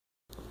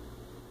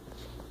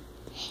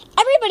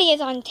Everybody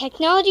is on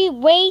technology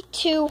way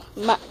too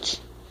much.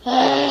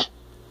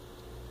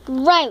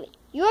 Riley,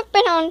 you have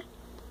been on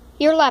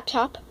your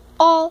laptop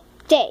all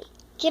day.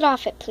 Get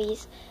off it,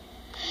 please.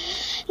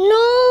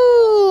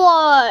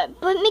 No,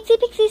 but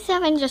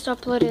MixiePixie7 just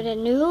uploaded a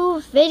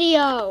new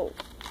video.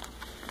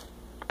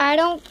 I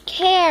don't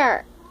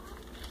care.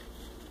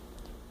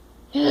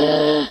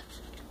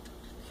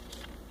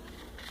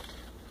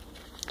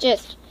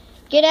 Just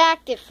get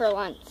active for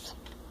once.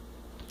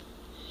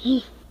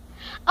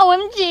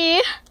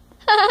 OMG.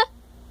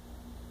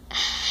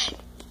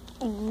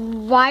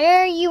 Why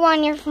are you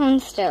on your phone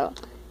still?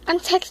 I'm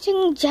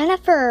texting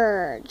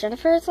Jennifer.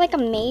 Jennifer is like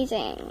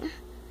amazing.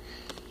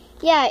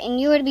 Yeah, and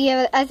you would be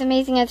as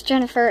amazing as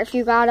Jennifer if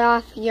you got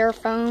off your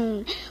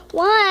phone.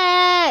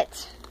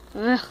 What?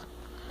 Ugh,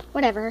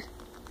 whatever.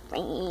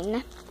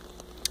 Rain.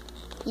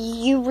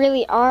 You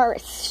really are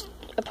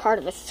a part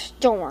of a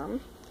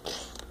storm.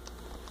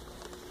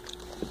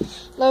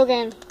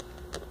 Logan,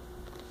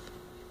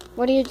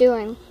 what are you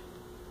doing?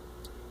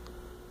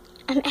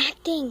 I'm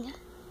acting.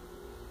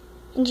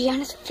 And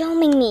Gianna's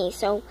filming me,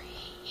 so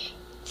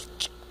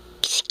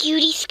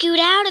scoot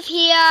out of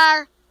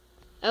here.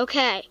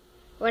 Okay,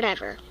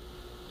 whatever.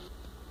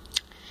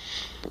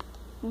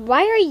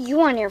 Why are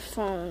you on your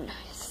phone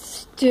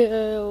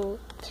still,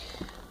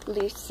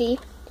 Lucy?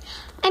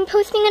 I'm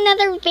posting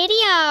another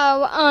video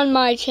on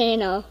my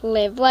channel,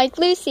 Live Like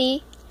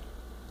Lucy.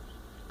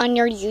 On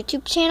your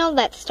YouTube channel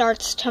that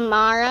starts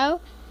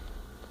tomorrow.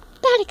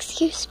 Bad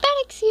excuse, bad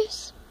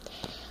excuse.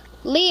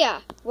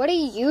 Leah, what are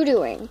you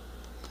doing?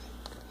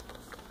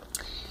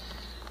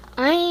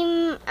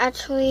 I'm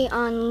actually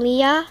on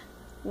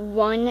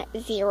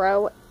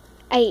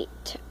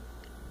Leah108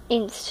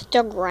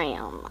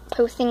 Instagram,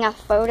 posting a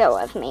photo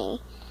of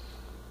me.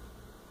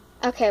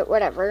 Okay,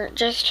 whatever,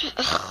 just...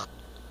 Ugh.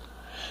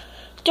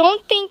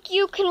 Don't think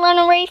you can run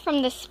away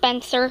from this,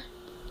 Spencer.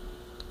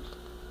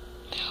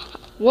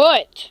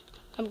 What?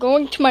 I'm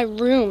going to my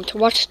room to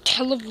watch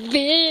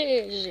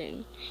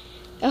television.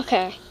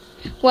 Okay.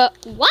 Well,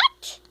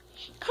 what?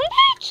 Come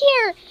back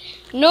here.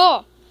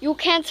 No, you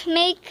can't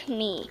make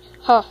me.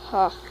 Ha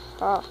ha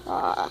ha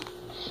ha.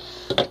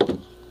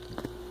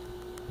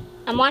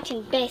 I'm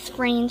watching Best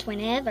Friends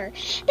Whenever.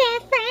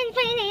 Best Friends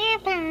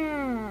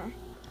Whenever.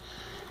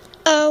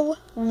 Oh,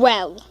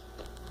 well.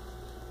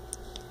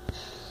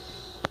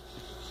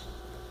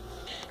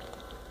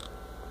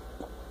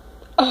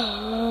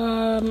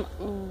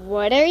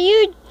 What are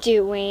you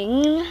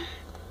doing?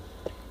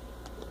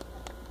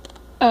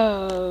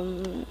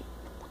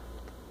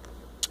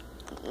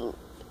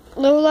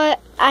 Lola,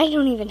 I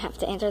don't even have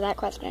to answer that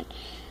question.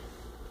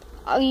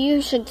 All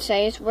you should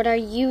say is, what are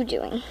you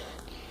doing?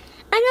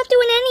 I'm not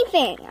doing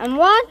anything. I'm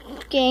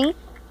walking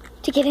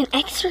to get an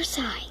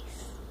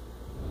exercise.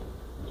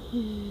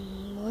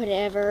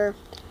 Whatever.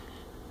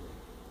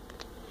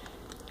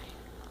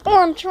 Or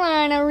I'm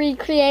trying to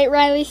recreate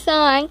Riley's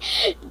song,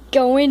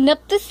 going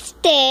up the stairs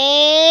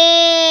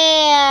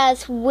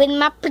with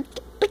my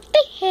pretty,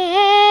 pretty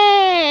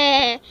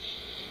hair.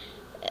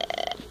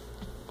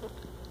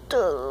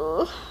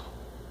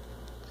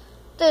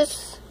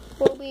 This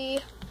will be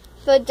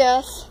the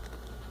death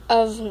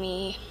of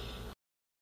me.